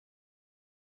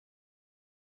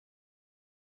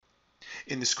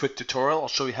In this quick tutorial, I'll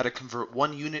show you how to convert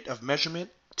one unit of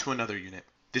measurement to another unit.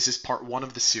 This is part one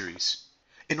of the series.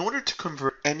 In order to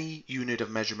convert any unit of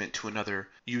measurement to another,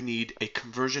 you need a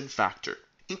conversion factor.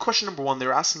 In question number one,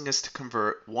 they're asking us to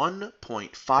convert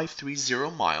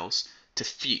 1.530 miles to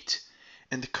feet,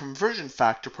 and the conversion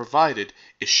factor provided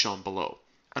is shown below.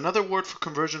 Another word for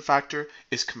conversion factor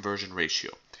is conversion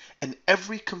ratio. And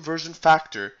every conversion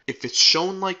factor, if it's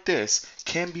shown like this,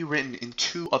 can be written in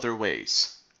two other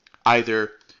ways.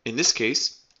 Either, in this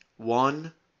case,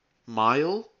 1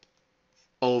 mile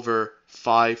over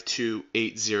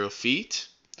 5280 feet,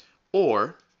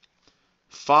 or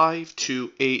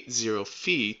 5280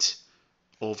 feet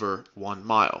over 1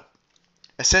 mile.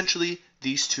 Essentially,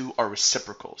 these two are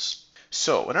reciprocals.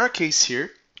 So in our case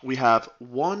here, we have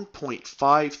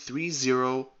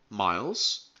 1.530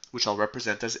 miles, which I'll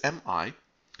represent as mi.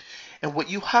 And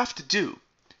what you have to do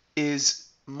is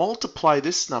multiply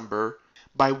this number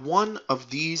by one of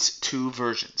these two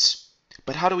versions.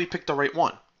 But how do we pick the right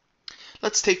one?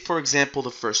 Let's take, for example,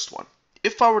 the first one.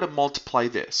 If I were to multiply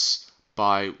this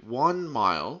by 1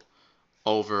 mile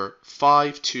over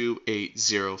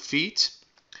 5280 feet,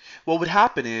 what would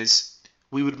happen is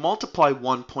we would multiply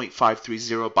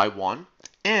 1.530 by 1,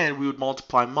 and we would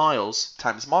multiply miles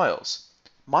times miles.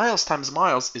 Miles times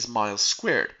miles is miles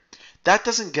squared. That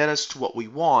doesn't get us to what we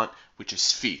want, which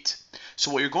is feet.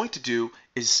 So what you're going to do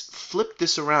is flip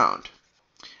this around.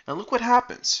 And look what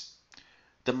happens.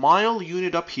 The mile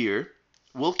unit up here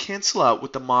will cancel out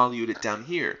with the mile unit down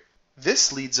here.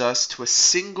 This leads us to a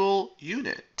single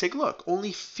unit. Take a look,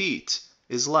 only feet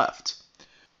is left.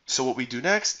 So what we do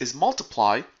next is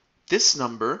multiply this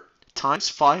number times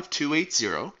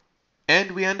 5280,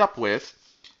 and we end up with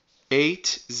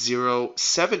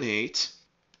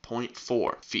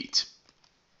 8078.4 feet.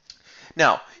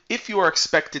 Now, if you are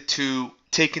expected to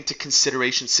take into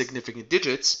consideration significant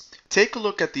digits, take a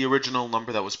look at the original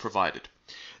number that was provided.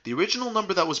 The original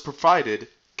number that was provided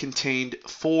contained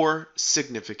 4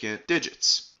 significant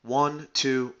digits. 1,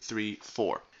 2, 3,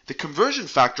 4. The conversion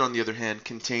factor, on the other hand,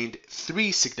 contained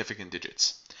 3 significant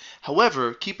digits.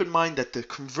 However, keep in mind that the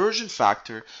conversion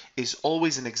factor is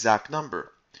always an exact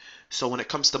number. So when it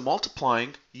comes to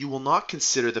multiplying, you will not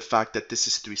consider the fact that this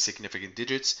is 3 significant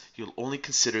digits. You'll only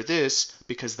consider this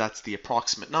because that's the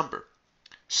approximate number.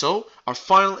 So our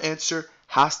final answer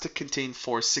has to contain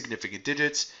 4 significant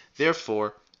digits.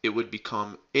 Therefore, it would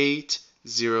become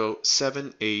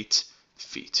 8078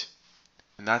 feet.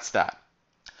 And that's that.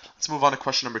 Let's move on to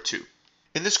question number 2.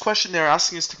 In this question, they're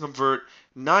asking us to convert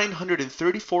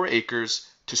 934 acres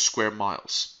to square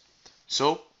miles.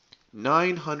 So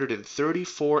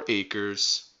 934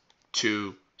 acres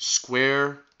to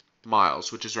square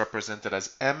miles, which is represented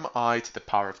as mi to the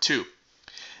power of 2.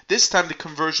 This time the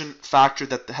conversion factor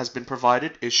that has been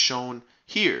provided is shown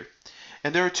here.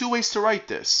 And there are two ways to write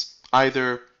this.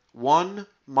 Either 1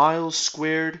 mile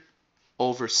squared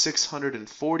over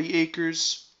 640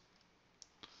 acres,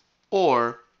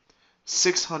 or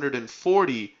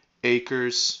 640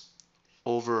 acres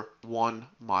over 1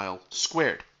 mile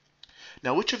squared.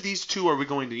 Now, which of these two are we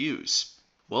going to use?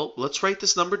 Well, let's write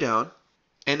this number down.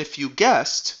 And if you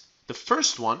guessed the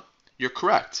first one, you're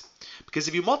correct. Because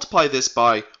if you multiply this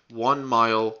by 1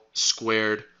 mile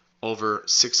squared over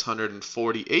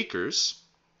 640 acres,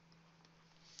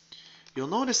 you'll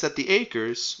notice that the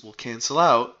acres will cancel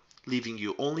out, leaving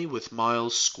you only with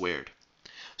miles squared.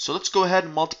 So let's go ahead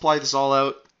and multiply this all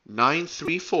out.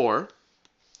 934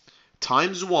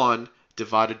 times 1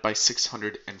 divided by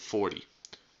 640.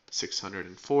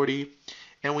 640,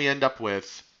 and we end up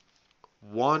with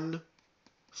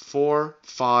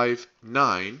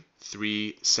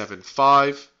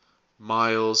 1459375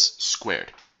 miles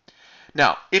squared.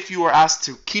 Now, if you are asked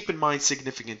to keep in mind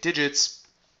significant digits,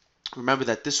 remember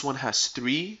that this one has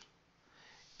 3,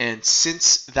 and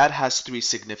since that has 3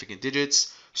 significant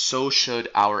digits, so should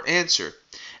our answer.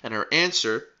 And our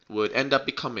answer would end up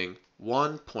becoming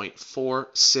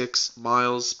 1.46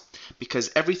 miles, because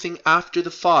everything after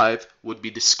the 5 would be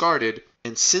discarded,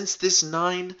 and since this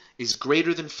 9 is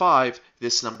greater than 5,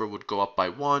 this number would go up by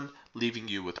 1, leaving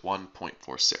you with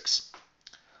 1.46.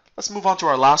 Let's move on to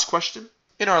our last question.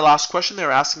 In our last question,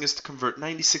 they're asking us to convert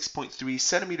 96.3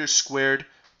 centimeters squared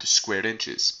to squared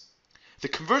inches. The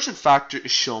conversion factor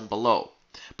is shown below,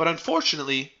 but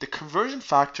unfortunately, the conversion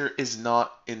factor is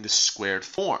not in the squared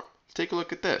form. Take a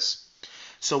look at this.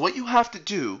 So what you have to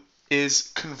do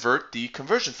is convert the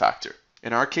conversion factor.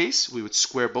 In our case, we would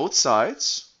square both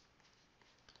sides,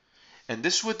 and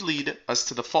this would lead us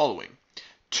to the following.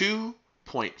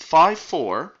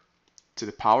 2.54 to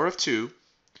the power of 2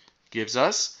 gives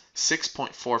us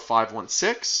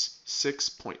 6.4516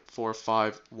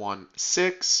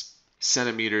 6.4516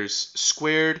 centimeters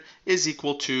squared is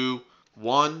equal to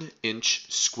 1 inch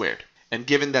squared. And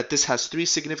given that this has 3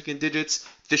 significant digits,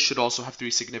 this should also have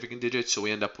 3 significant digits, so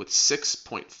we end up with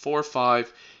 6.45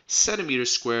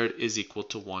 centimeters squared is equal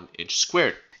to 1 inch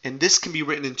squared. And this can be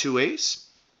written in two ways.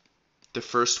 The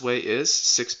first way is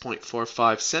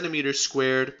 6.45 centimeters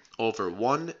squared over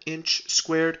 1 inch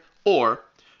squared, or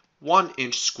 1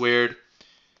 inch squared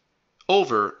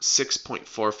over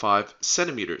 6.45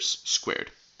 centimeters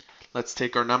squared. Let's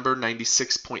take our number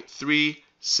 96.3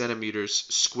 centimeters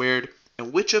squared,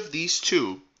 and which of these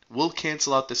two will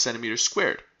cancel out the centimeters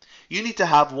squared? You need to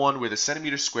have one where the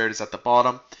centimeters squared is at the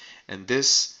bottom, and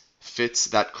this fits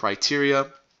that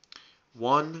criteria.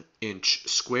 1 inch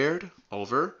squared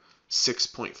over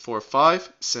 6.45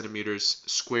 centimeters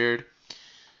squared.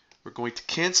 We're going to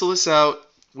cancel this out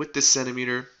with the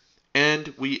centimeter,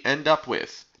 and we end up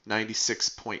with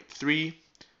 96.3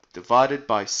 divided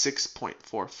by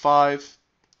 6.45,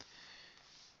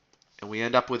 and we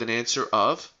end up with an answer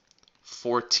of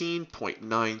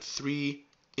 14.93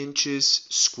 inches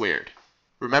squared.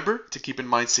 Remember to keep in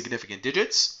mind significant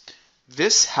digits.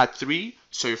 This had 3,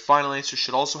 so your final answer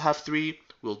should also have 3.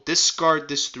 We'll discard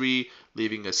this 3,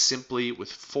 leaving us simply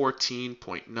with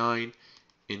 14.9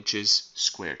 inches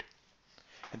squared.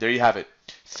 And there you have it.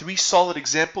 3 solid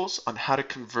examples on how to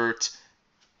convert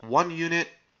one unit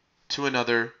to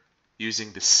another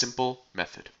using this simple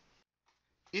method.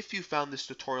 If you found this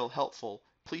tutorial helpful,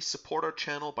 please support our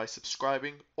channel by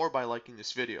subscribing or by liking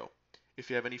this video. If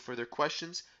you have any further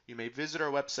questions, you may visit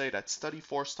our website at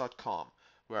studyforce.com.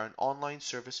 We are an online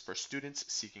service for students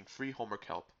seeking free homework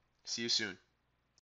help. See you soon.